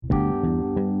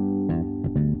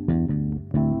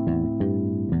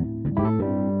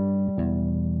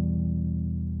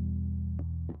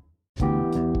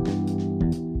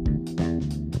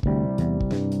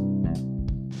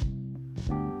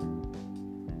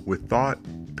With thought,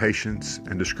 patience,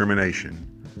 and discrimination,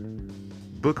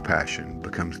 book passion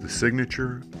becomes the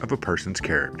signature of a person's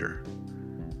character.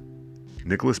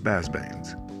 Nicholas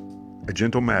Basbanes, A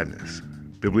Gentle Madness,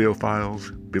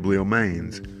 Bibliophiles,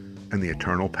 Bibliomanes, and the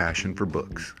Eternal Passion for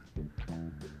Books.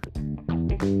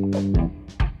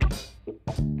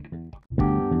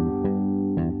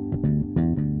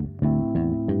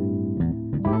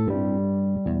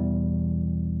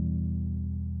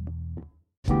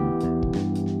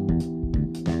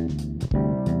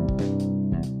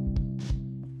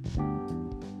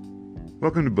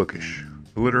 Welcome to Bookish,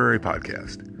 a literary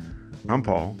podcast. I'm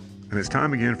Paul, and it's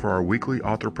time again for our weekly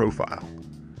author profile.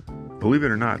 Believe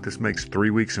it or not, this makes 3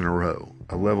 weeks in a row,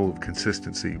 a level of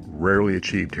consistency rarely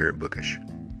achieved here at Bookish.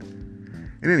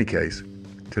 In any case,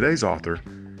 today's author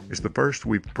is the first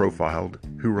we've profiled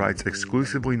who writes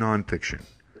exclusively nonfiction,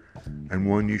 and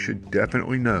one you should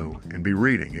definitely know and be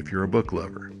reading if you're a book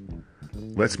lover.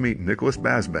 Let's meet Nicholas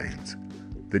Basbanes,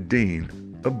 the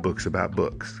Dean of Books About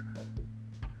Books.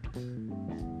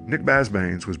 Nick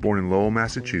Basbanes was born in Lowell,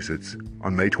 Massachusetts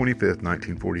on May 25,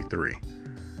 1943.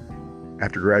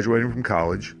 After graduating from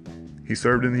college, he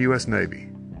served in the U.S. Navy,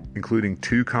 including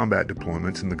 2 combat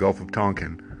deployments in the Gulf of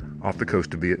Tonkin off the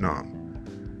coast of Vietnam.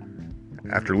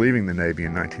 After leaving the Navy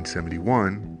in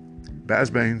 1971,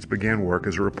 Basbanes began work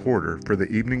as a reporter for the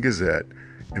Evening Gazette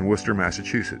in Worcester,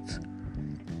 Massachusetts.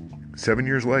 7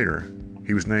 years later,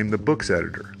 he was named the books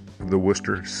editor of the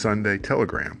Worcester Sunday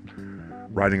Telegram,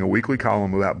 writing a weekly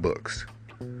column about books.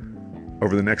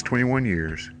 Over the next 21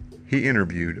 years, he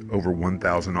interviewed over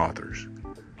 1,000 authors.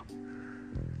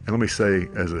 And let me say,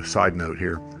 as a side note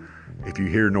here, if you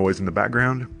hear noise in the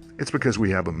background, it's because we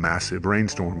have a massive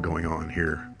rainstorm going on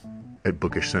here at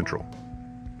Bookish Central.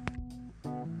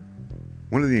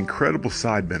 One of the incredible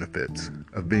side benefits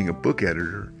of being a book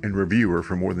editor and reviewer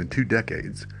for more than 2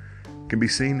 decades can be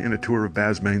seen in a tour of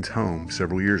Basbanes' home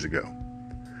several years ago.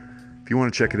 If you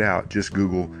want to check it out, just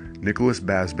Google Nicholas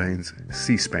Basbanes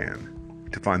C-SPAN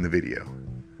to find the video.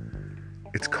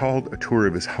 It's called a tour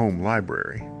of his home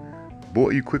library, but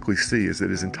what you quickly see is that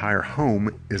his entire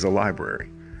home is a library,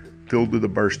 filled to the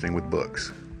bursting with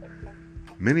books.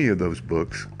 Many of those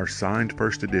books are signed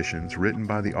first editions written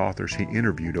by the authors he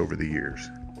interviewed over the years.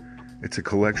 It's a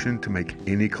collection to make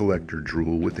any collector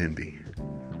drool with envy.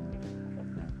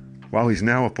 While he's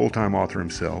now a full-time author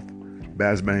himself,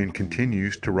 Basbanes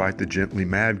continues to write the Gently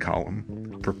Mad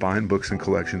column for Fine Books and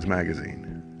Collections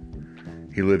magazine.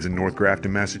 He lives in North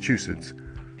Grafton, Massachusetts,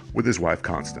 with his wife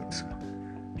Constance.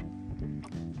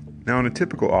 Now, in a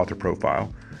typical author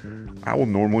profile, I will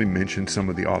normally mention some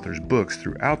of the author's books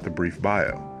throughout the brief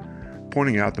bio,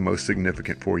 pointing out the most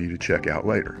significant for you to check out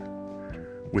later.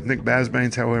 With Nick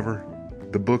Basbanes, however,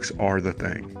 the books are the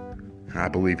thing, and I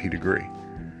believe he'd agree,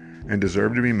 and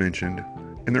deserve to be mentioned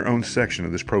in their own section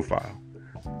of this profile.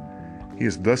 He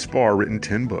has thus far written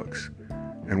 10 books,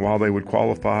 and while they would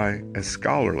qualify as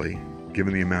scholarly,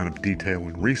 given the amount of detail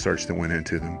and research that went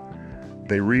into them,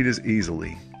 they read as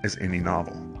easily as any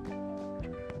novel.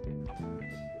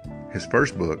 His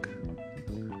first book,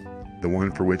 the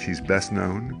one for which he's best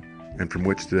known, and from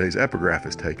which today's epigraph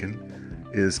is taken,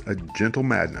 is A Gentle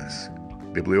Madness,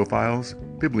 Bibliophiles,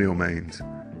 Bibliomanes,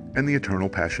 and the Eternal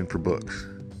Passion for Books.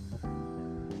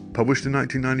 Published in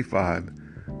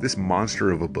 1995, this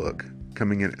monster of a book,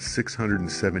 coming in at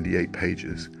 678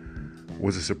 pages,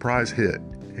 was a surprise hit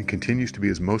and continues to be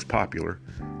his most popular,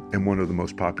 and one of the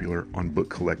most popular on book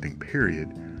collecting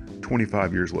period,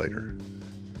 25 years later.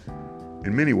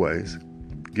 In many ways,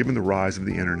 given the rise of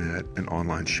the internet and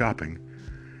online shopping,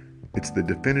 it's the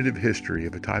definitive history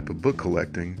of a type of book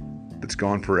collecting that's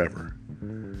gone forever,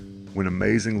 when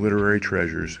amazing literary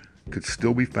treasures could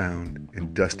still be found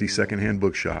in dusty secondhand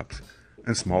bookshops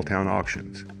and small-town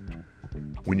auctions,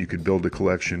 when you could build a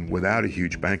collection without a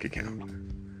huge bank account.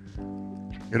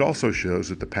 It also shows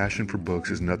that the passion for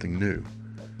books is nothing new,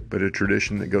 but a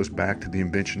tradition that goes back to the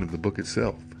invention of the book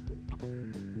itself.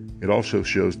 It also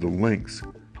shows the lengths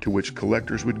to which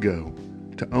collectors would go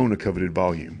to own a coveted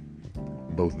volume,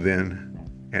 both then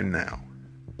and now.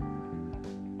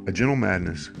 A Gentle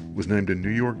Madness was named a New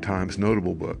York Times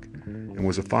notable book and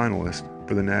was a finalist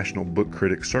for the National Book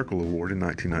Critics Circle Award in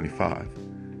 1995.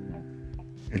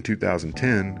 In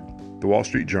 2010, the Wall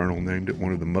Street Journal named it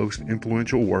one of the most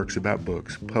influential works about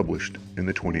books published in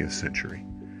the 20th century.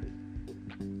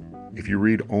 If you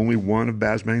read only one of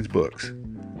Basbanes' books,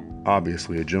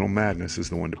 obviously A Gentle Madness is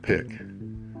the one to pick,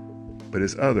 but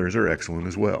his others are excellent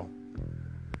as well.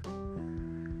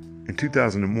 In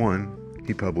 2001,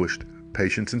 he published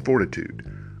Patience and Fortitude,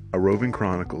 a roving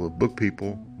chronicle of book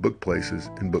people, book places,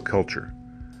 and book culture.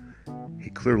 He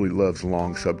clearly loves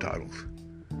long subtitles.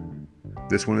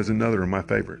 This one is another of my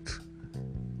favorites.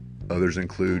 Others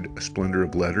include A Splendor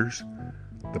of Letters,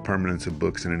 The Permanence of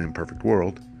Books in an Imperfect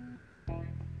World,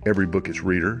 Every Book Its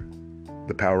Reader,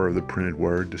 The Power of the Printed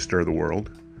Word to Stir the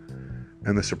World,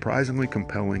 and the surprisingly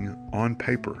compelling On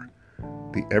Paper,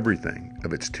 The Everything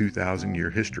of Its 2,000-Year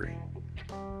History.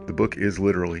 The book is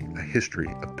literally a history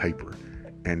of paper,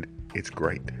 and it's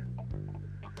great.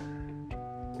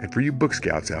 And for you book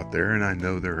scouts out there, and I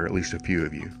know there are at least a few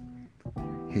of you,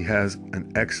 he has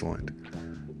an excellent,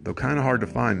 though kind of hard to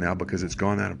find now because it's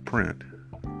gone out of print,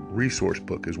 resource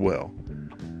book as well,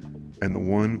 and the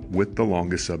one with the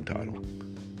longest subtitle.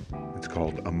 It's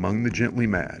called Among the Gently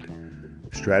Mad,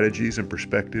 Strategies and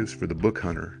Perspectives for the Book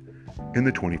Hunter in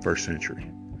the 21st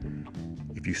Century.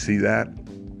 If you see that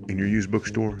in your used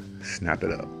bookstore, snap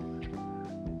it up.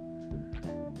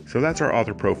 So that's our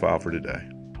author profile for today.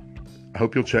 I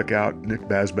hope you'll check out Nick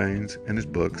Basbanes and his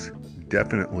books.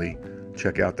 Definitely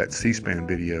check out that C-SPAN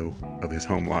video of his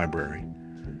home library.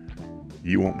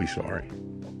 You won't be sorry.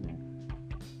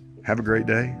 Have a great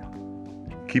day.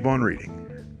 Keep on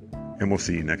reading, and we'll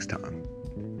see you next time.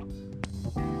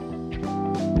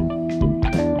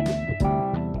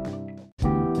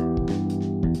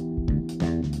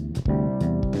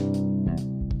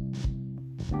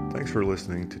 Thanks for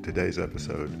listening to today's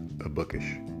episode of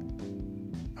Bookish.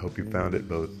 I hope you found it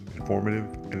both informative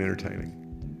and entertaining.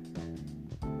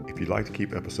 If you'd like to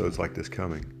keep episodes like this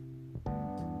coming,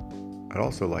 I'd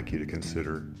also like you to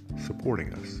consider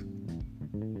supporting us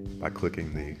by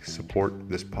clicking the Support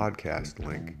This Podcast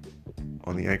link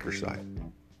on the Anchor site.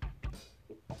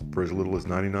 For as little as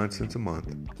 99 cents a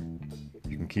month,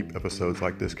 you can keep episodes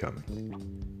like this coming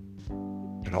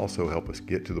and also help us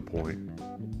get to the point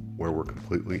where we're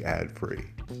completely ad-free.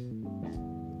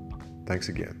 Thanks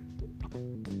again.